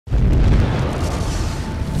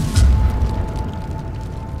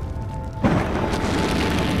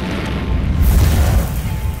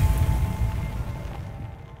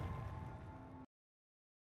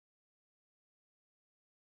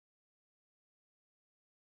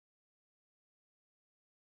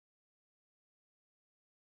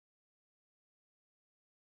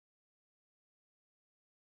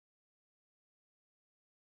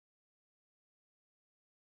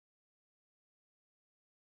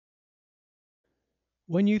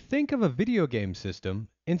When you think of a video game system,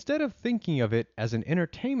 instead of thinking of it as an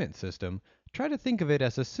entertainment system, try to think of it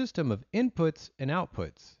as a system of inputs and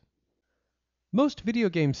outputs. Most video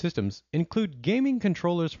game systems include gaming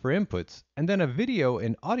controllers for inputs, and then a video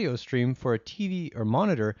and audio stream for a TV or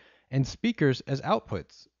monitor, and speakers as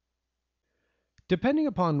outputs. Depending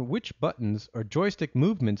upon which buttons or joystick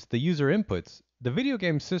movements the user inputs, the video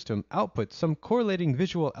game system outputs some correlating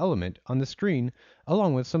visual element on the screen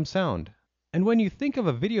along with some sound. And when you think of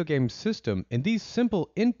a video game system in these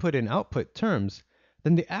simple input and output terms,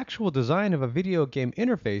 then the actual design of a video game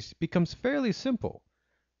interface becomes fairly simple.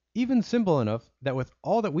 Even simple enough that with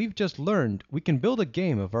all that we've just learned, we can build a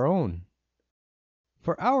game of our own.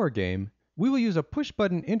 For our game, we will use a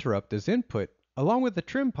push-button interrupt as input along with the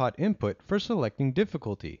trim pot input for selecting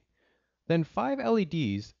difficulty. Then 5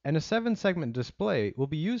 LEDs and a 7-segment display will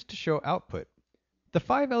be used to show output. The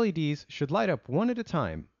 5 LEDs should light up one at a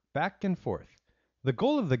time, back and forth. The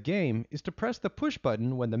goal of the game is to press the push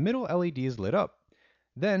button when the middle LED is lit up.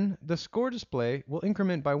 Then the score display will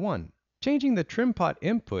increment by 1. Changing the trim pot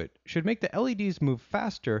input should make the LEDs move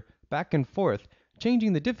faster back and forth,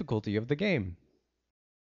 changing the difficulty of the game.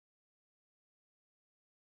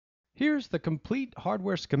 Here's the complete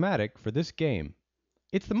hardware schematic for this game.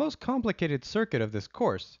 It's the most complicated circuit of this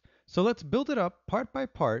course, so let's build it up part by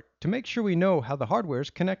part to make sure we know how the hardware is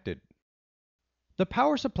connected. The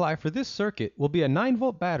power supply for this circuit will be a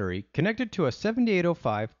 9-volt battery connected to a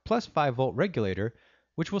 7805 plus 5-volt regulator,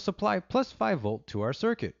 which will supply plus 5-volt to our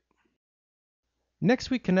circuit. Next,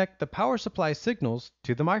 we connect the power supply signals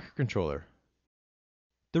to the microcontroller.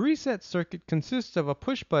 The reset circuit consists of a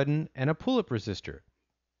push button and a pull-up resistor.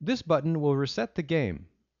 This button will reset the game.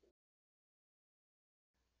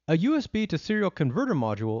 A USB to serial converter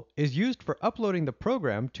module is used for uploading the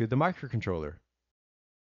program to the microcontroller.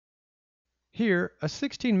 Here, a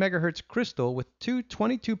 16 MHz crystal with two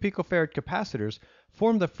 22 picofarad capacitors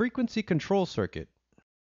form the frequency control circuit.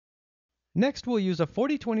 Next, we'll use a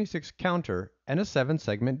 4026 counter and a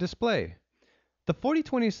 7-segment display. The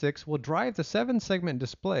 4026 will drive the 7-segment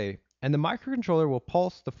display, and the microcontroller will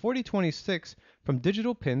pulse the 4026 from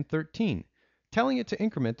digital pin 13, telling it to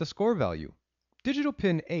increment the score value. Digital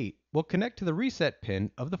pin 8 will connect to the reset pin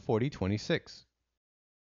of the 4026.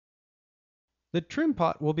 The trim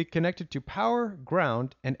pot will be connected to power,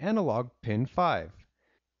 ground, and analog pin 5.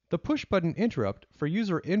 The push button interrupt for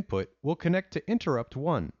user input will connect to interrupt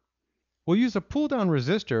 1. We'll use a pull-down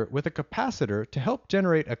resistor with a capacitor to help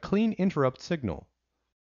generate a clean interrupt signal.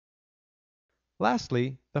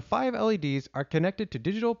 Lastly, the 5 LEDs are connected to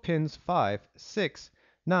digital pins 5, 6,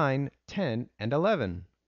 9, 10, and 11.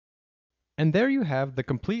 And there you have the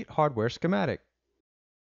complete hardware schematic.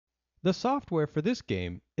 The software for this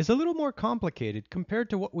game is a little more complicated compared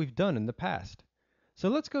to what we've done in the past. So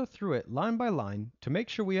let's go through it line by line to make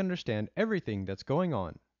sure we understand everything that's going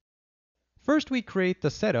on. First, we create the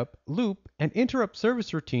setup, loop, and interrupt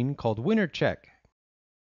service routine called winner check.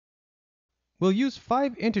 We'll use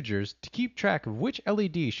 5 integers to keep track of which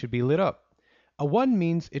LED should be lit up. A 1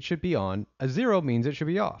 means it should be on, a 0 means it should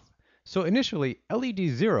be off. So initially, LED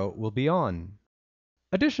 0 will be on.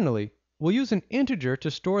 Additionally, we'll use an integer to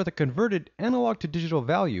store the converted analog to digital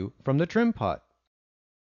value from the trim pot.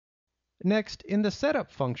 Next, in the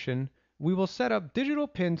setup function, we will set up digital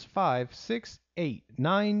pins 5, 6, 8,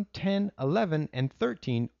 9, 10, 11, and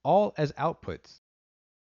 13 all as outputs.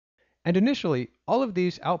 And initially, all of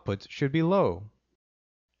these outputs should be low.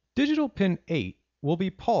 Digital pin 8 will be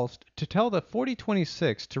pulsed to tell the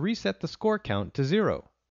 4026 to reset the score count to 0.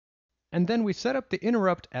 And then we set up the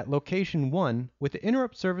interrupt at location 1 with the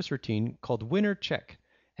interrupt service routine called winner check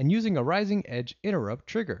and using a rising edge interrupt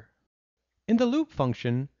trigger. In the loop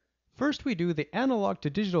function, first we do the analog to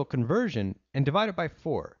digital conversion and divide it by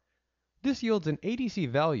 4. This yields an ADC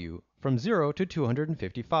value from 0 to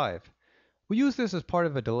 255. We use this as part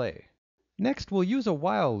of a delay. Next, we'll use a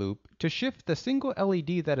while loop to shift the single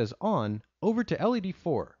LED that is on over to LED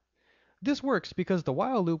 4. This works because the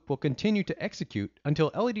while loop will continue to execute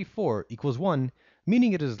until LED 4 equals 1,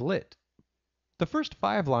 meaning it is lit. The first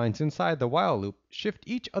 5 lines inside the while loop shift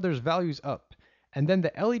each other's values up, and then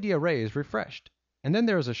the LED array is refreshed, and then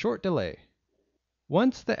there is a short delay.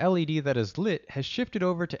 Once the LED that is lit has shifted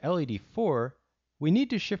over to LED 4, we need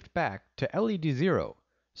to shift back to LED 0.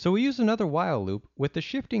 So we use another while loop with the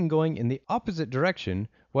shifting going in the opposite direction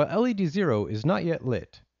while LED 0 is not yet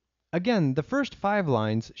lit. Again, the first 5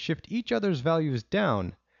 lines shift each other's values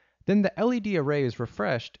down, then the LED array is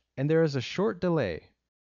refreshed and there is a short delay.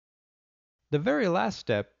 The very last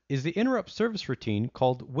step is the interrupt service routine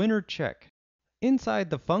called winner check. Inside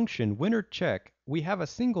the function winner check, we have a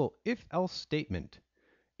single if-else statement.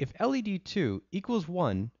 If LED 2 equals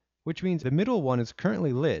 1, which means the middle one is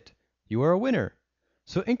currently lit, you are a winner.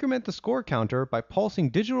 So increment the score counter by pulsing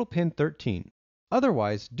digital pin 13.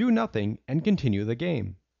 Otherwise, do nothing and continue the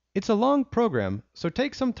game. It's a long program, so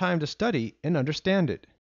take some time to study and understand it.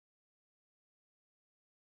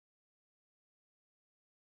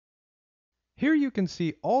 Here you can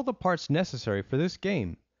see all the parts necessary for this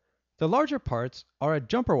game. The larger parts are a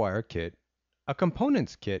jumper wire kit, a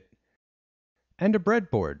components kit, and a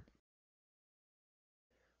breadboard.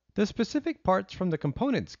 The specific parts from the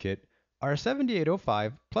components kit are a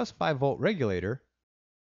 7805 plus 5-volt regulator,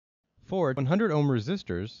 4 100 ohm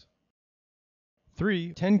resistors,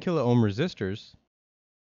 3 10 kilo ohm resistors,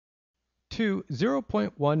 2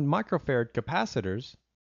 0.1 microfarad capacitors,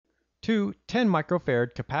 2 10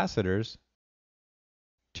 microfarad capacitors,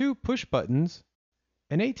 2 push buttons,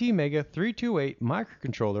 an ATmega 328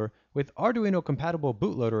 microcontroller with Arduino compatible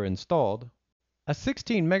bootloader installed, a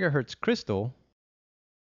 16 MHz crystal,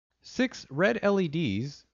 6 red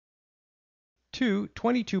LEDs, 2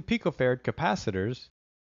 22 picofarad capacitors,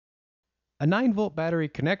 a 9-volt battery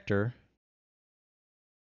connector,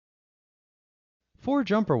 4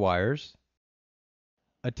 jumper wires,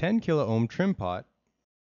 a 10 kilo ohm trim pot,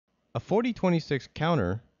 a 4026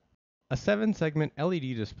 counter, a 7-segment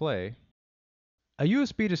LED display, a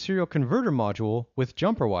USB to serial converter module with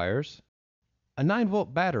jumper wires, a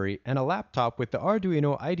 9-volt battery, and a laptop with the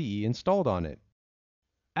Arduino IDE installed on it.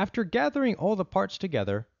 After gathering all the parts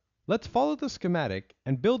together, let's follow the schematic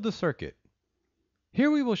and build the circuit. Here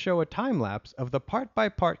we will show a time-lapse of the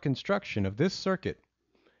part-by-part construction of this circuit.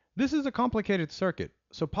 This is a complicated circuit,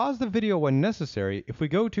 so pause the video when necessary if we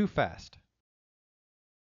go too fast.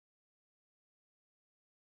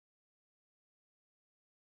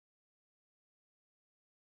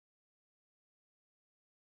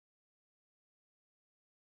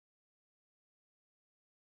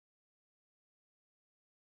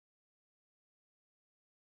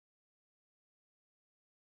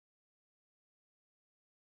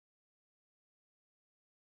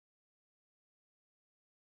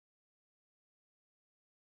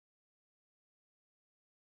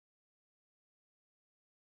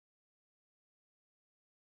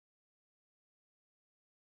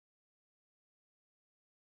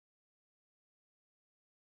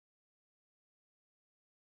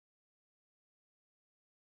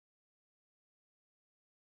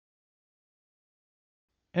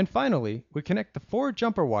 And finally, we connect the 4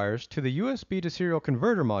 jumper wires to the USB to serial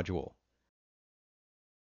converter module.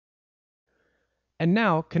 And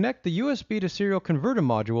now connect the USB to serial converter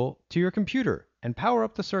module to your computer and power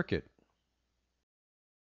up the circuit.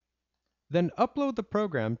 Then upload the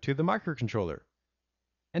program to the microcontroller.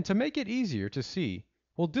 And to make it easier to see,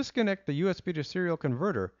 we'll disconnect the USB to serial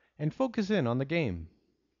converter and focus in on the game.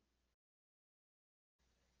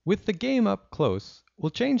 With the game up close, we'll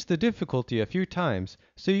change the difficulty a few times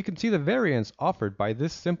so you can see the variance offered by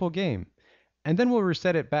this simple game, and then we'll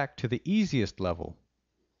reset it back to the easiest level.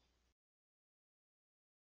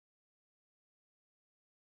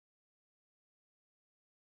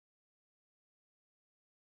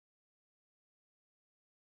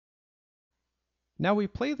 Now we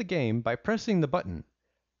play the game by pressing the button.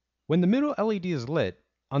 When the middle LED is lit,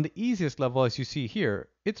 on the easiest level as you see here,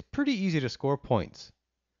 it's pretty easy to score points.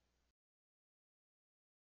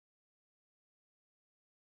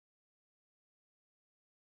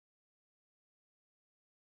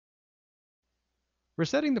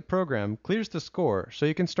 Resetting the program clears the score so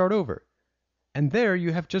you can start over. And there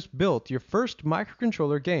you have just built your first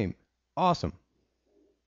microcontroller game. Awesome!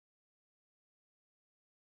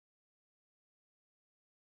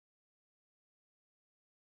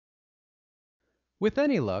 With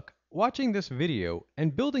any luck, watching this video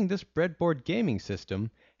and building this breadboard gaming system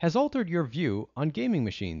has altered your view on gaming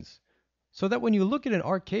machines, so that when you look at an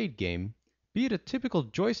arcade game, be it a typical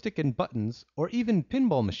joystick and buttons or even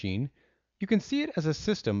pinball machine, you can see it as a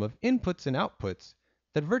system of inputs and outputs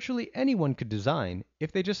that virtually anyone could design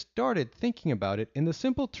if they just started thinking about it in the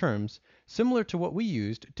simple terms similar to what we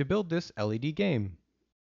used to build this LED game.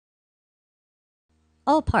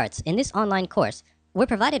 All parts in this online course were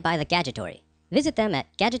provided by the Gadgetory. Visit them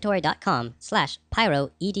at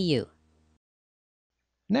gadgetory.com/PyroEDU.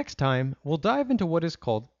 Next time, we'll dive into what is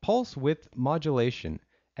called pulse width modulation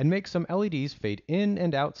and make some LEDs fade in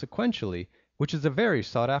and out sequentially, which is a very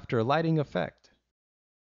sought after lighting effect.